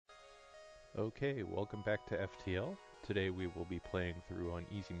Okay, welcome back to FTL. Today we will be playing through on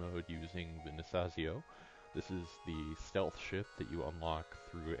easy mode using the Nasazio. This is the stealth ship that you unlock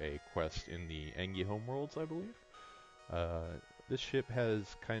through a quest in the Engi homeworlds, I believe. Uh, this ship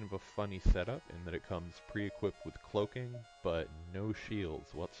has kind of a funny setup in that it comes pre-equipped with cloaking, but no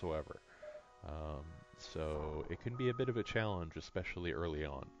shields whatsoever. Um, so it can be a bit of a challenge, especially early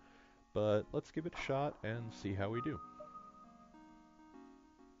on. But let's give it a shot and see how we do.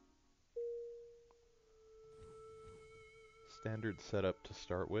 Standard setup to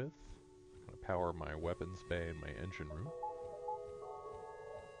start with. I'm going to power my weapons bay and my engine room.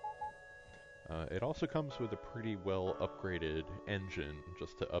 It also comes with a pretty well upgraded engine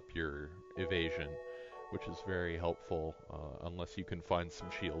just to up your evasion, which is very helpful unless you can find some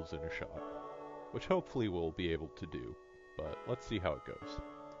shields in a shot, which hopefully we'll be able to do, but let's see how it goes.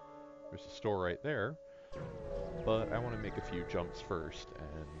 There's a store right there, but I want to make a few jumps first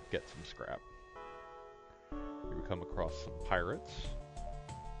and get some scrap. Here we come across some pirates.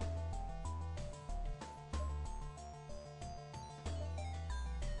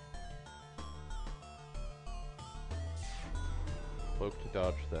 Cloak to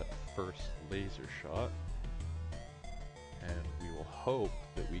dodge that first laser shot, and we will hope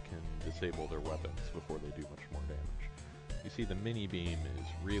that we can disable their weapons before they do much more damage. You see the mini beam is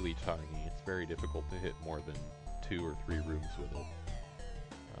really tiny, it's very difficult to hit more than 2 or 3 rooms with it.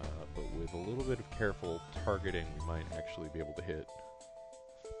 But with a little bit of careful targeting, we might actually be able to hit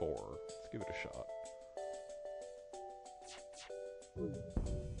 4. Let's give it a shot.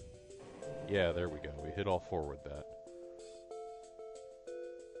 Yeah, there we go. We hit all 4 with that.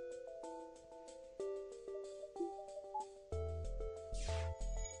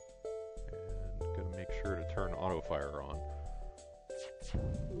 And gonna make sure to turn auto fire on.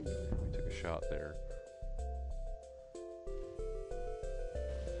 We took a shot there.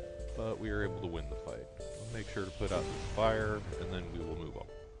 But we were able to win the fight. We'll make sure to put out this fire, and then we will move on.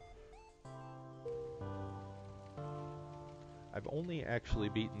 I've only actually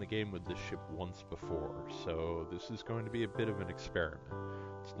beaten the game with this ship once before, so this is going to be a bit of an experiment.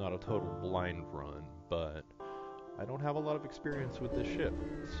 It's not a total blind run, but I don't have a lot of experience with this ship,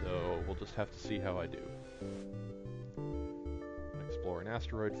 so we'll just have to see how I do. Explore an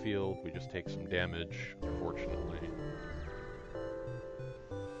asteroid field, we just take some damage, unfortunately.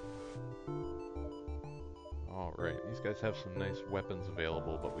 Alright, these guys have some nice weapons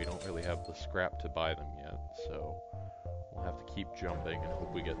available, but we don't really have the scrap to buy them yet, so we'll have to keep jumping and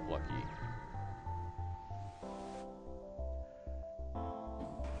hope we get lucky.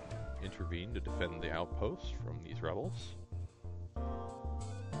 Intervene to defend the outpost from these rebels.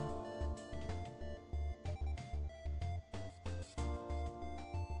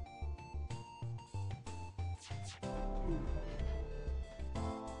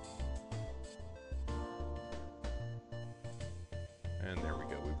 And there we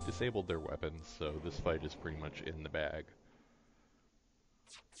go, we've disabled their weapons, so this fight is pretty much in the bag.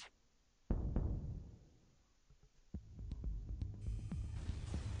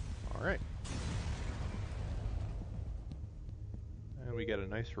 Alright. And we get a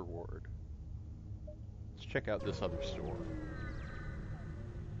nice reward. Let's check out this other store.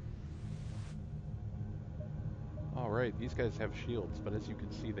 Alright, these guys have shields, but as you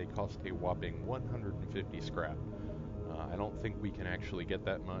can see they cost a whopping 150 scrap. I don't think we can actually get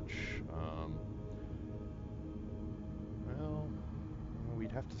that much. Well,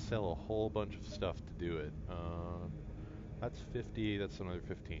 we'd have to sell a whole bunch of stuff to do it. That's 50, that's another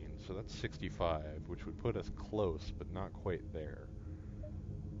 15, so that's 65, which would put us close, but not quite there.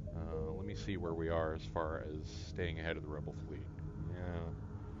 Let me see where we are as far as staying ahead of the rebel fleet. Yeah,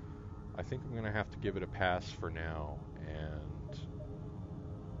 I think I'm going to have to give it a pass for now, and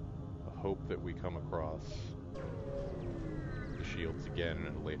hope that we come across the shields again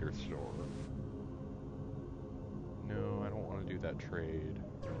in a later store. No, I don't want to do that trade.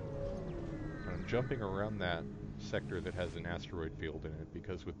 I'm jumping around that sector that has an asteroid field in it,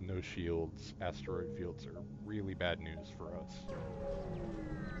 because with no shields, asteroid fields are really bad news for us.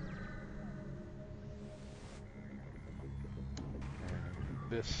 And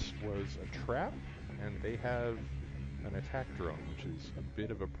this was a trap, and they have an attack drone, which is a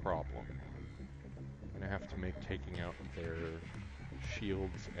bit of a problem. I'm going to have to make taking out their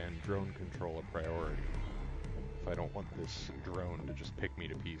shields and drone control a priority, if I don't want this drone to just pick me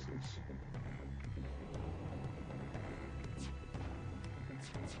to pieces.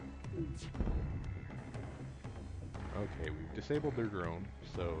 Okay, we've disabled their drone,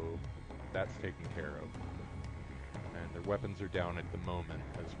 so that's taken care of. And their weapons are down at the moment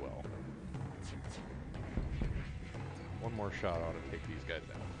as well. One more shot ought to take these guys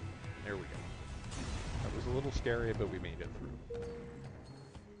out. There we go. That was a little scary, but we made it through.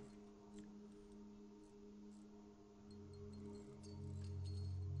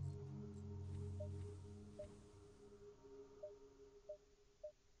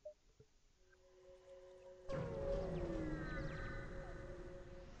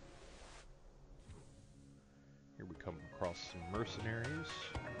 Here we come across some mercenaries.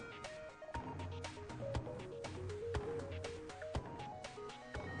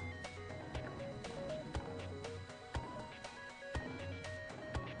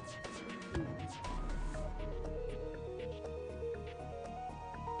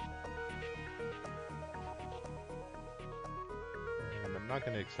 And I'm not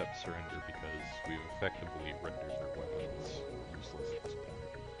going to accept surrender because we've effectively rendered their weapons useless at this point.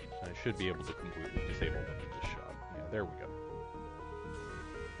 I should be able to completely disable them with this shot. Yeah, there we go.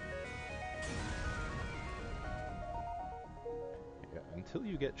 Yeah, until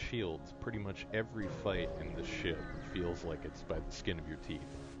you get shields, pretty much every fight in this ship feels like it's by the skin of your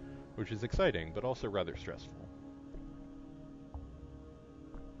teeth, which is exciting, but also rather stressful.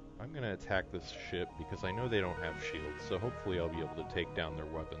 I'm going to attack this ship because I know they don't have shields, so hopefully I'll be able to take down their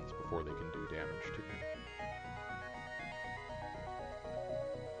weapons before they can do damage to me.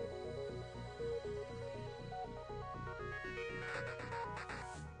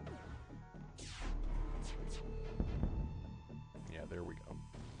 Yeah, there we go.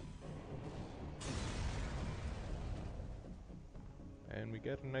 And we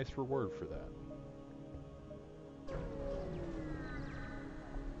get a nice reward for that.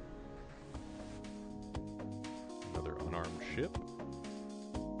 Another unarmed ship.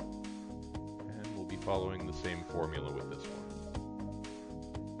 And we'll be following the same formula with this one.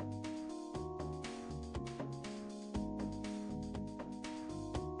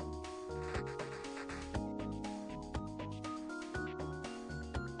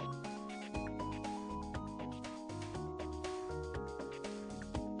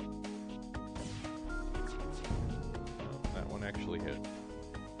 That one actually hit.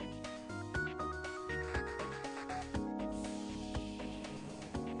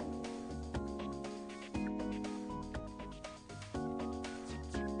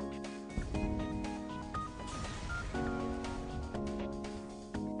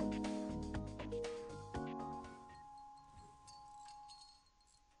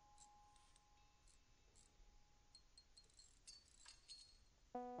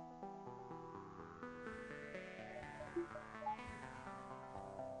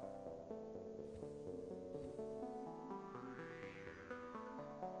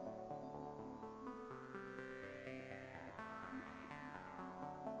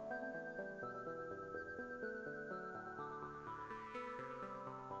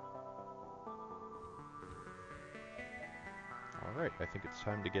 Alright, I think it's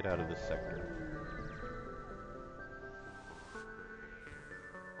time to get out of this sector.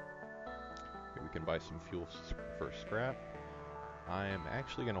 Okay, we can buy some fuel for scrap. I am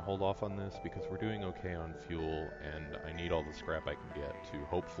actually going to hold off on this because we're doing okay on fuel, and I need all the scrap I can get to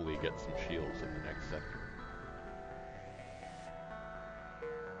hopefully get some shields in the next sector.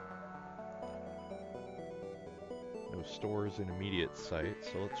 No stores in immediate sight,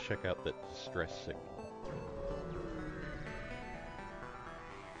 so let's check out that distress signal.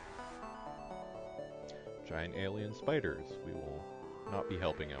 Giant alien spiders. We will not be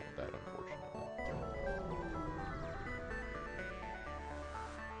helping out with that, unfortunately.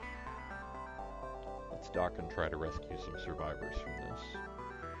 Let's dock and try to rescue some survivors from this.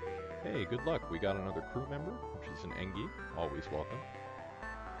 Hey, good luck. We got another crew member, which is an Engi. Always welcome.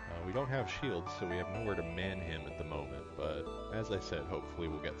 We don't have shields, so we have nowhere to man him at the moment, but as I said, hopefully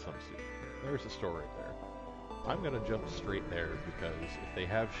we'll get some soon. There's a store right there. I'm going to jump straight there because if they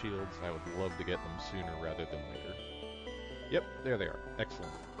have shields, I would love to get them sooner rather than later. Yep, there they are.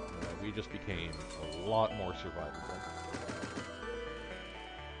 Excellent. We just became a lot more survivable.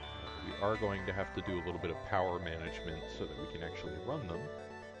 We are going to have to do a little bit of power management so that we can actually run them,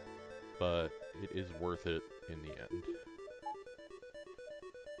 but it is worth it in the end.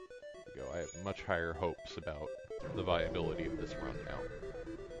 There we go. I have much higher hopes about the viability of this run now.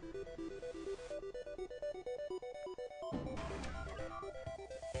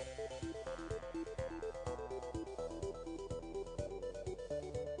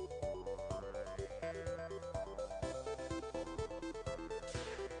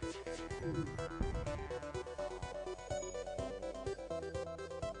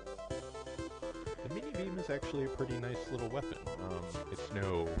 The mini beam is actually a pretty nice little weapon. It's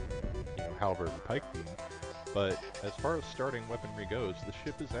no, halberd and pike beam, but as far as starting weaponry goes, the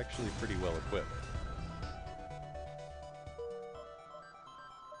ship is actually pretty well equipped.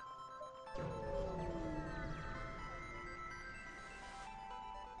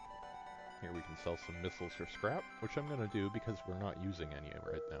 here we can sell some missiles for scrap, which I'm going to do because we're not using any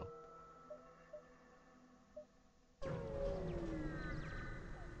right now.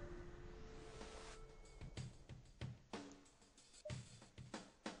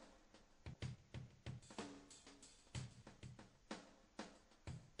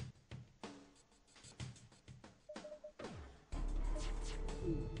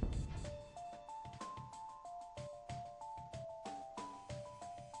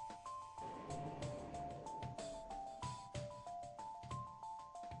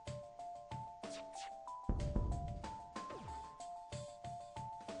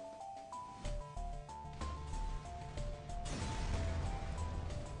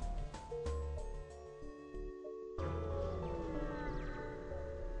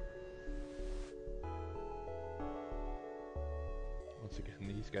 Once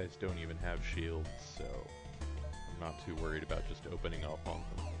again, these guys don't even have shields, so I'm not too worried about just opening up on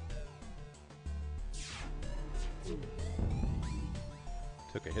them.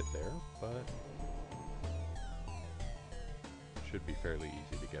 Took a hit there, but should be fairly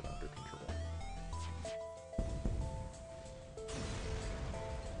easy to get under control.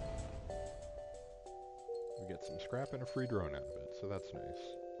 We get some scrap and a free drone out of it, so that's nice.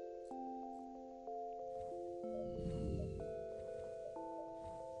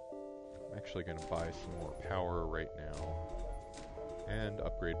 I'm actually going to buy some more power right now and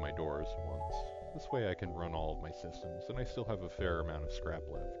upgrade my doors once. This way I can run all of my systems, and I still have a fair amount of scrap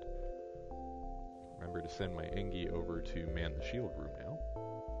left. Remember to send my Engi over to man the shield room now.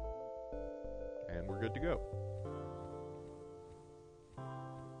 And we're good to go.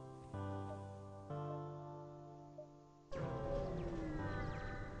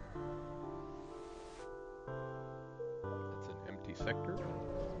 That's an empty sector.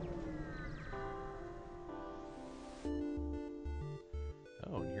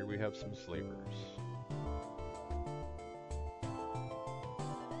 Oh, and here we have some slavers.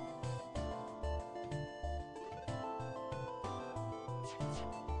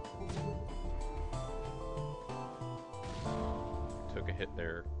 Took a hit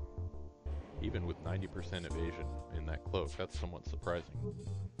there. Even with 90% evasion in that cloak, that's somewhat surprising.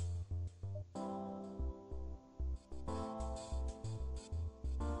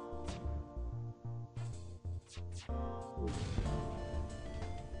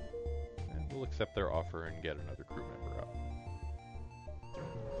 And we'll accept their offer and get another crew member up.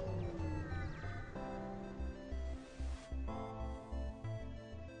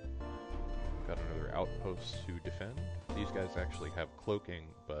 Got another outpost to defend. These guys actually have cloaking,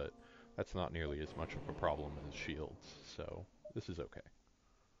 but that's not nearly as much of a problem as shields, so this is okay.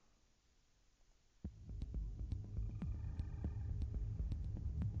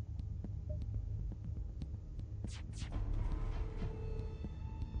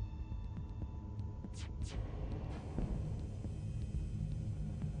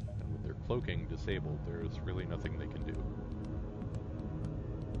 And with their cloaking disabled, there's really nothing they can do.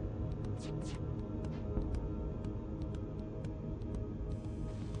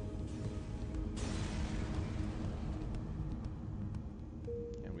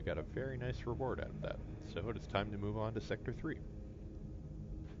 Got a very nice reward out of that, so it is time to move on to Sector 3.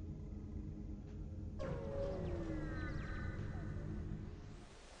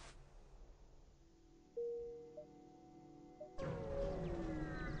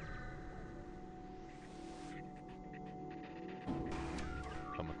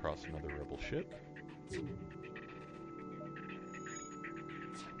 Come across another rebel ship.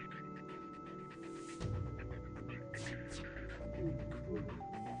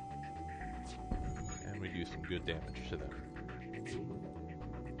 We do some good damage to them.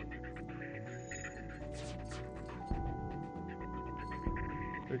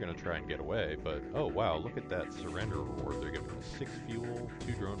 They're gonna try and get away, but oh wow, look at that surrender reward. They're giving us 6 fuel,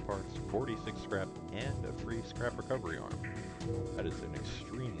 2 drone parts, 46 scrap, and a free scrap recovery arm. That is an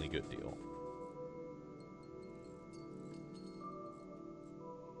extremely good deal.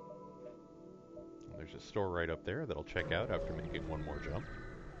 And there's a store right up there that I'll check out after making one more jump.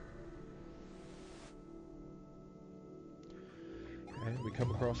 And we come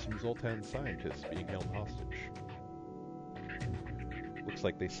across some Zoltan scientists being held hostage. Looks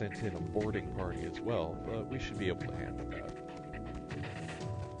like they sent in a boarding party as well, but we should be able to handle that.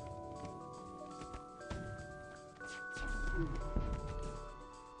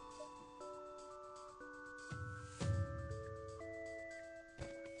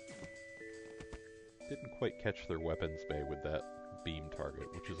 Didn't quite catch their weapons bay with that beam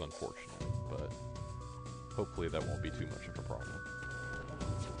target, which is unfortunate, but hopefully that won't be too much of a problem.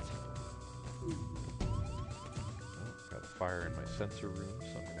 Oh, got a fire in my sensor room,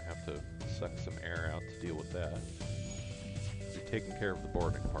 so I'm going to have to suck some air out to deal with that. We've taken care of the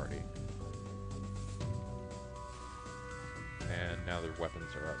boarding party. And now their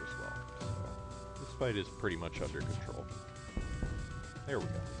weapons are out as well. So this fight is pretty much under control. There we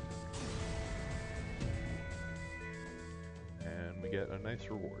go. And we get a nice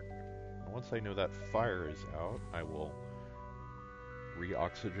reward. And once I know that fire is out, I will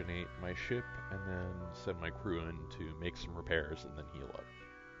re-oxygenate my ship and then send my crew in to make some repairs and then heal up.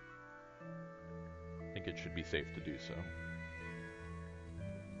 I think it should be safe to do so.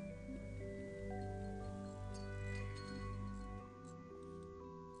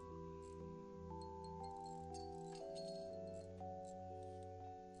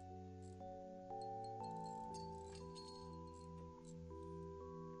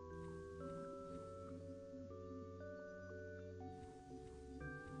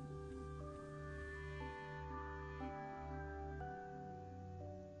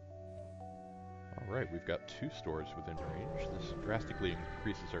 Alright, we've got 2 stores within range. This drastically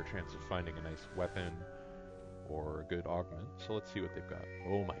increases our chance of finding a nice weapon or a good augment, so let's see what they've got.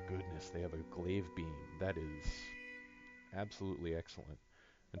 Oh my goodness, they have a glaive beam. That is absolutely excellent.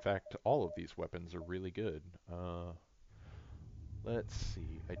 In fact, all of these weapons are really good. Let's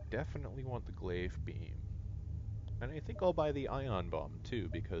see, I definitely want the glaive beam. And I think I'll buy the ion bomb too,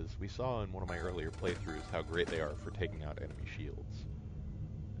 because we saw in one of my earlier playthroughs how great they are for taking out enemy shields.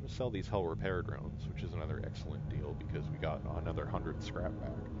 I'm going to sell these hull repair drones, which is another excellent deal because we got another 100 scrap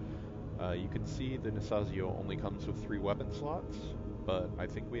back. You can see the Nasazio only comes with 3 weapon slots, but I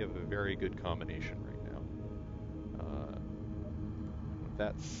think we have a very good combination right now. With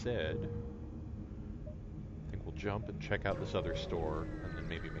that said, I think we'll jump and check out this other store, and then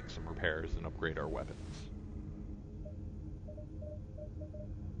maybe make some repairs and upgrade our weapons.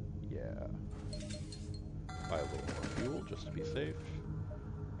 Yeah. Buy a little more fuel just to be safe.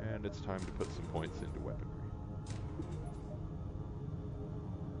 And it's time to put some points into weaponry.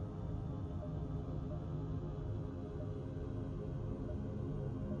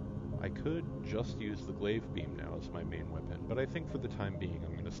 I could just use the glaive beam now as my main weapon, but I think for the time being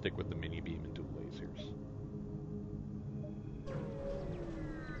I'm going to stick with the mini beam and dual lasers.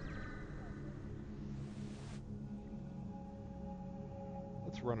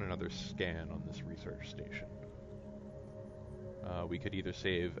 Let's run another scan on this research station. We could either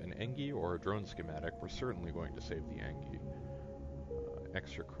save an Engi or a drone schematic. We're certainly going to save the Engi.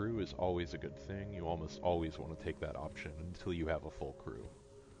 Extra crew is always a good thing. You almost always want to take that option until you have a full crew.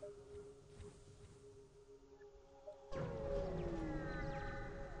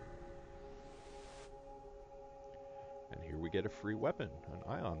 And here we get a free weapon, an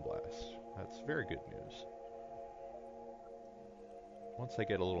ion blast. That's very good news. Once I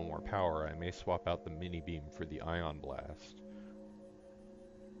get a little more power, I may swap out the mini beam for the ion blast.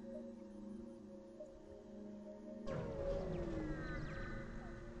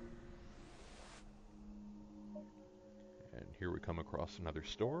 And here we come across another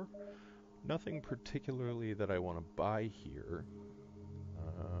store. Nothing particularly that I want to buy here.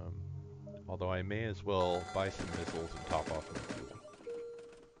 Although I may as well buy some missiles and top off my fuel.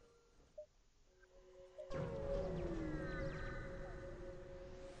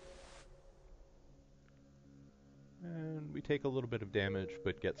 And we take a little bit of damage,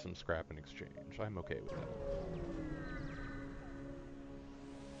 but get some scrap in exchange. I'm okay with that.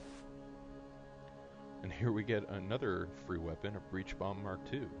 And here we get another free weapon, a Breach Bomb Mark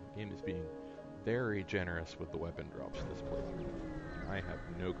II. The game is being very generous with the weapon drops this playthrough. I have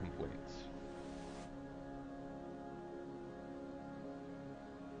no complaints.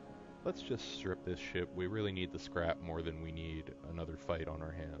 Let's just strip this ship. We really need the scrap more than we need another fight on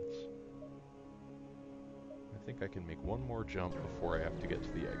our hands. I think I can make one more jump before I have to get to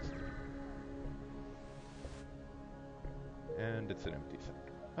the exit. And it's an empty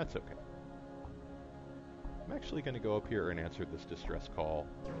sector. That's okay. I'm actually going to go up here and answer this distress call.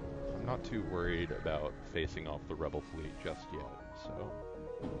 I'm not too worried about facing off the rebel fleet just yet, so...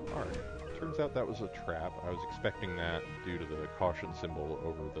 Alright. Turns out that was a trap. I was expecting that due to the caution symbol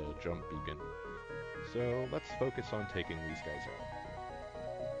over the jump beacon. So let's focus on taking these guys out.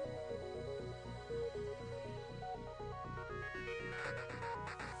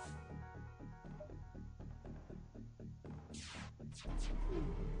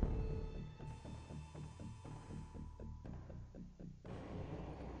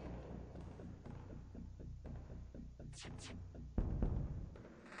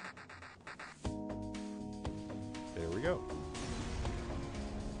 There we go.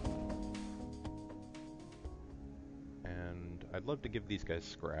 And I'd love to give these guys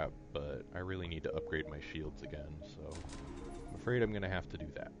scrap, but I really need to upgrade my shields again, so I'm afraid I'm going to have to do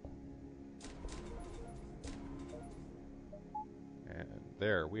that. And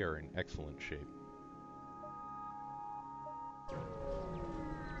there, we are in excellent shape.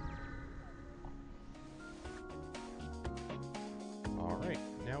 Alright,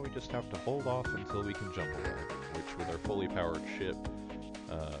 now we just have to hold off until we can jump away, which with our fully powered ship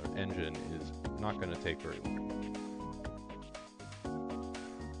engine is not going to take very long.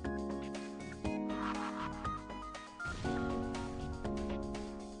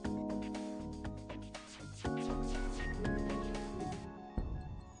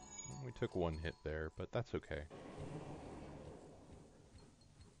 We took one hit there, but that's okay.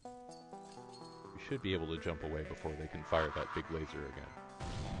 We should be able to jump away before they can fire that big laser again.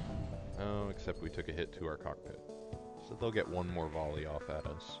 Oh, except we took a hit to our cockpit. So they'll get one more volley off at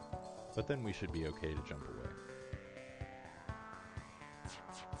us. But then we should be okay to jump away.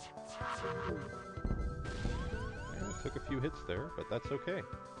 And it took a few hits there, but that's okay.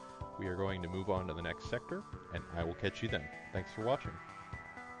 We are going to move on to the next sector, and I will catch you then. Thanks for watching.